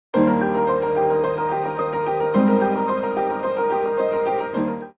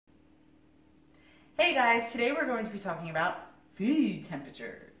Hey guys, today we're going to be talking about food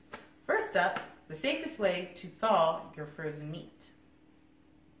temperatures. First up, the safest way to thaw your frozen meat.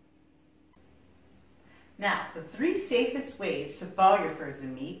 Now, the three safest ways to thaw your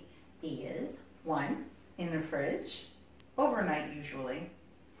frozen meat is 1. In the fridge, overnight usually.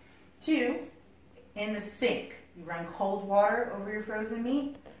 2. In the sink. You run cold water over your frozen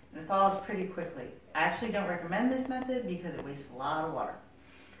meat and it thaws pretty quickly. I actually don't recommend this method because it wastes a lot of water.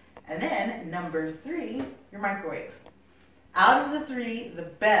 And then, number 3, your microwave. Out of the three, the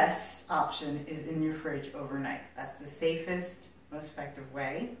best option is in your fridge overnight. That's the safest, most effective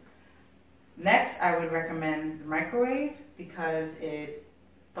way. Next, I would recommend the microwave because it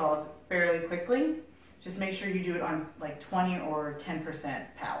thaws fairly quickly. Just make sure you do it on like 20 or 10%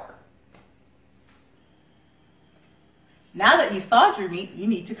 power. Now that you've thawed your meat, you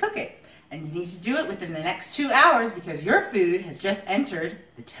need to cook it. And you need to do it within the next 2 hours because your food has just entered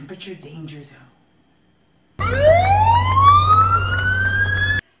the temperature danger zone.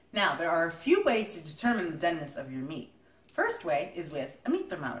 Now, there are a few ways to determine the doneness of your meat. First way is with a meat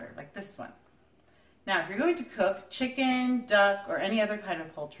thermometer, like this one. Now, if you're going to cook chicken, duck, or any other kind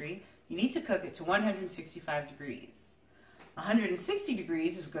of poultry, you need to cook it to 165 degrees. 160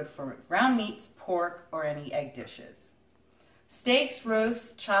 degrees is good for ground meats, pork, or any egg dishes. Steaks,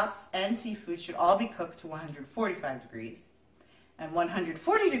 roasts, chops, and seafood should all be cooked to 145 degrees. And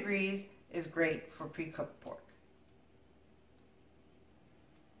 140 degrees is great for pre-cooked pork.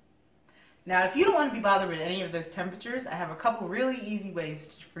 Now, if you don't want to be bothered with any of those temperatures, I have a couple really easy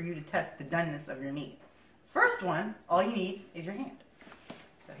ways for you to test the doneness of your meat. First one, all you need is your hand.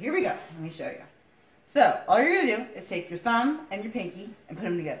 So here we go. Let me show you. So all you're going to do is take your thumb and your pinky and put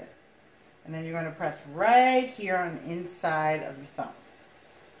them together. And then you're going to press right here on the inside of your thumb.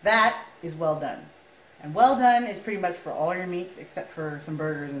 That is well done. And well done is pretty much for all your meats except for some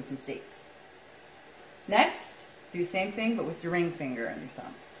burgers and some steaks. Next, do the same thing but with your ring finger on your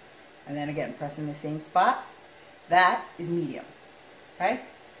thumb. And then again, press in the same spot. That is medium. Okay?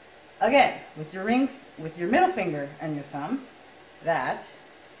 Again, with your middle finger and your thumb, that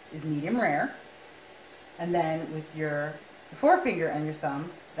is medium rare. And then with your forefinger and your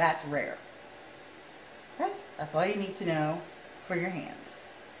thumb, that's rare. Okay? That's all you need to know for your hand.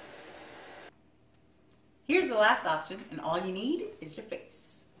 Here's the last option, and all you need is your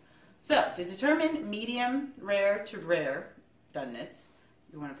face. So, to determine medium rare to rare doneness,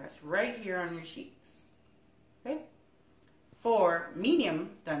 you want to press right here on your cheeks. Okay? For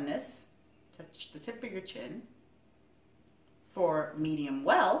medium doneness, touch the tip of your chin. For medium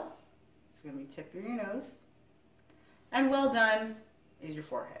well, it's going to be the tip of your nose. And well done is your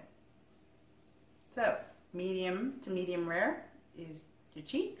forehead. So, medium to medium rare is your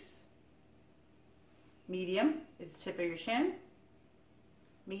cheeks. Medium is the tip of your chin.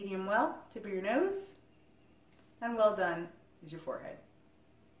 Medium well, tip of your nose. And well done is your forehead.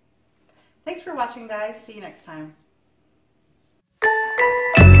 Thanks for watching, guys. See you next time.